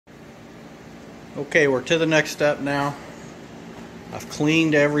Okay, we're to the next step now. I've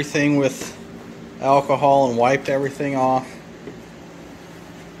cleaned everything with alcohol and wiped everything off.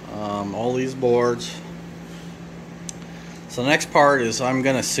 All these boards. So the next part is I'm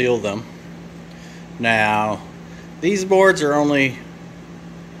going to seal them. Now, these boards are only,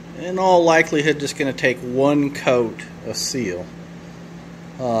 in all likelihood, just going to take one coat of seal.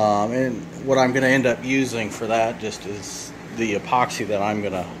 And what I'm going to end up using for that just is the epoxy that I'm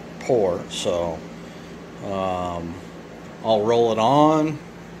going to pour. So I'll roll it on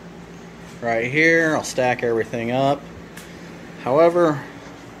right here. I'll stack everything up. However,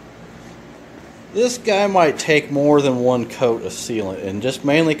 this guy might take more than one coat of sealant, and just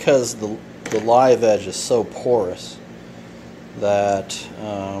mainly because the live edge is so porous that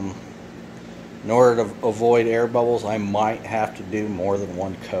in order to avoid air bubbles, I might have to do more than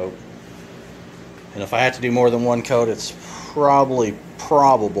one coat. And if I have to do more than one coat, it's probably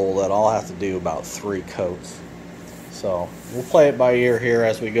probable that I'll have to do about 3 coats. So we'll play it by ear here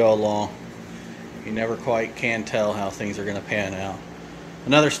as we go along. You never quite can tell how things are going to pan out.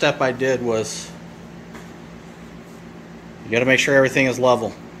 Another step I did was, you got to make sure everything is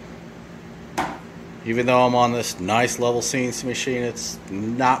level. Even though I'm on this nice level CNC machine, it's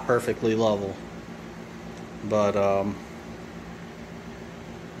not perfectly level. But I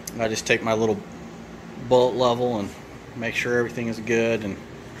just take my little bullet level and make sure everything is good. And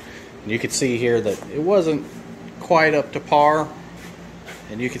you can see here that it wasn't quite up to par,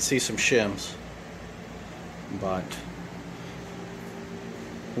 and you can see some shims. But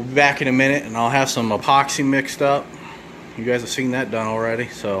we'll be back in a minute, and I'll have some epoxy mixed up. You guys have seen that done already,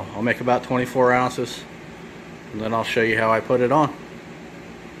 so I'll make about 24 ounces, and then I'll show you how I put it on.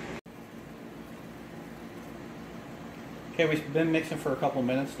 Okay, we've been mixing for a couple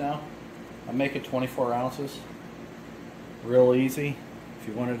minutes now. I'm making 24 ounces. Real easy, if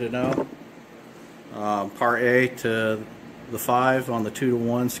you wanted to know. Part A to the 5 on the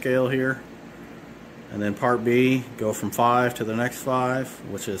 2-to-1 scale here. And then part B, go from 5 to the next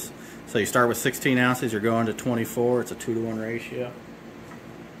 5, which is, so you start with 16 ounces, you're going to 24. It's a 2-to-1 ratio.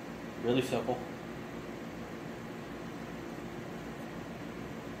 Really simple.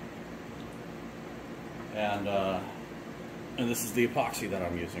 And this is the epoxy that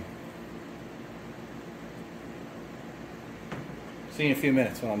I'm using. See you in a few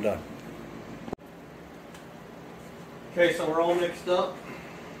minutes when I'm done. Okay, so we're all mixed up.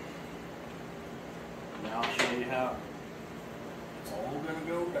 Now I'll show you how it's all going to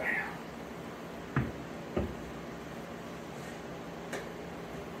go down.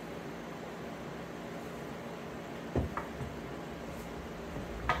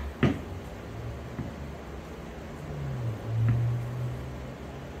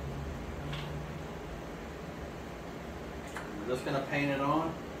 We're just going to paint it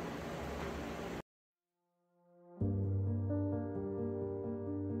on.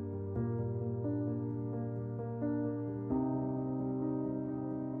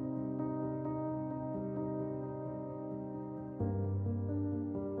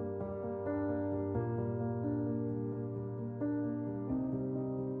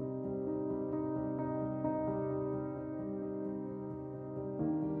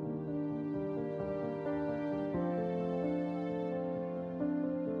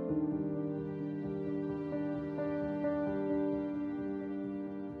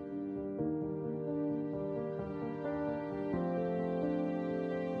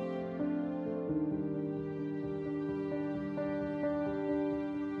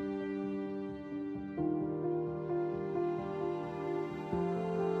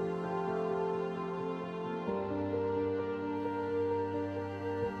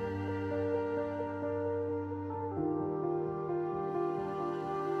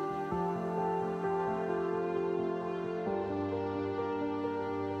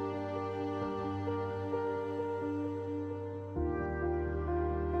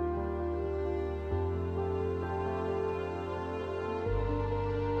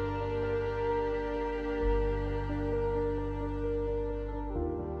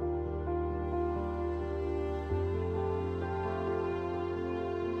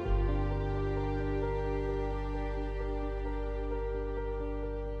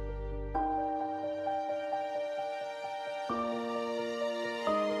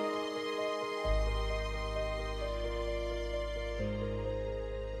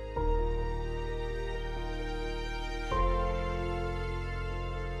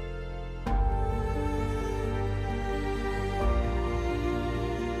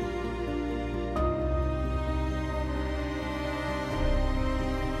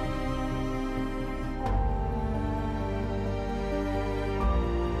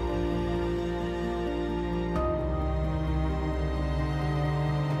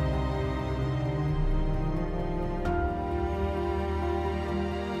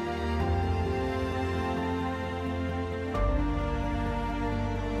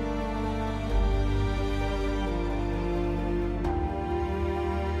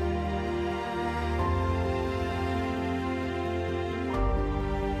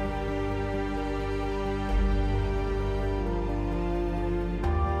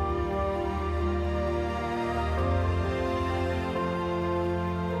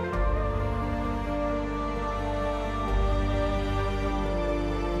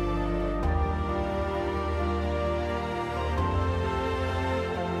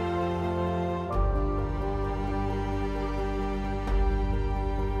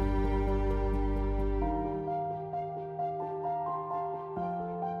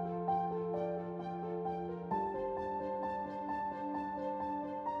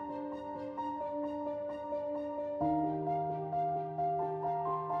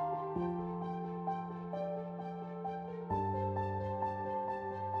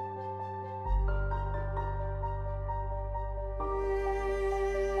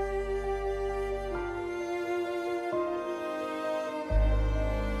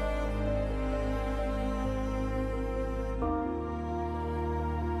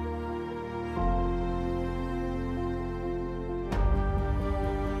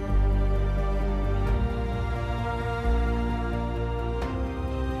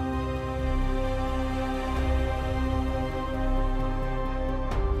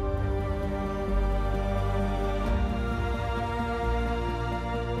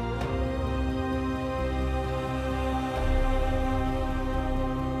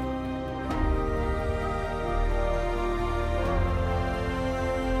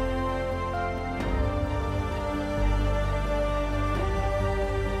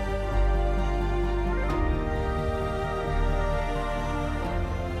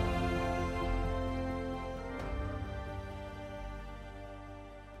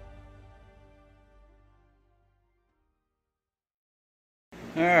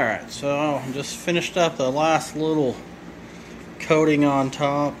 Alright, so I just finished up the last little coating on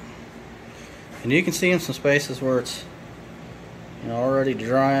top, and you can see in some spaces where it's, you know, already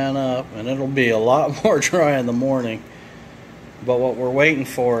drying up, and it'll be a lot more dry in the morning. But what we're waiting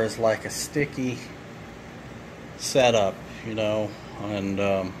for is like a sticky setup, you know, and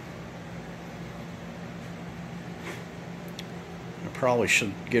I probably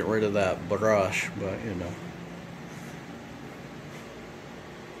should get rid of that brush, but you know.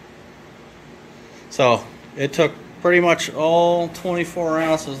 So it took pretty much all 24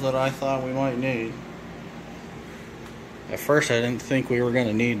 ounces that I thought we might need. At first I didn't think we were going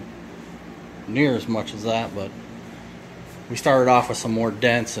to need near as much as that, but we started off with some more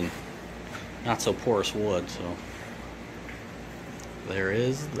dense and not so porous wood, so there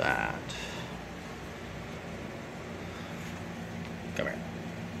is that. Come here.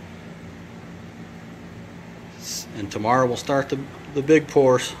 And tomorrow we'll start the big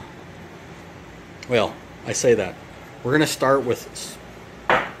pours. Well, I say that. We're going to start with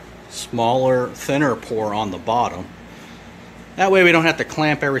smaller, thinner pour on the bottom. That way we don't have to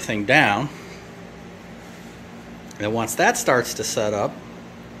clamp everything down. And once that starts to set up,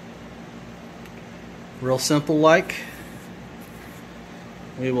 real simple like,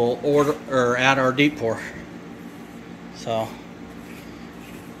 we will order or add our deep pour. So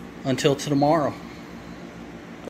until tomorrow.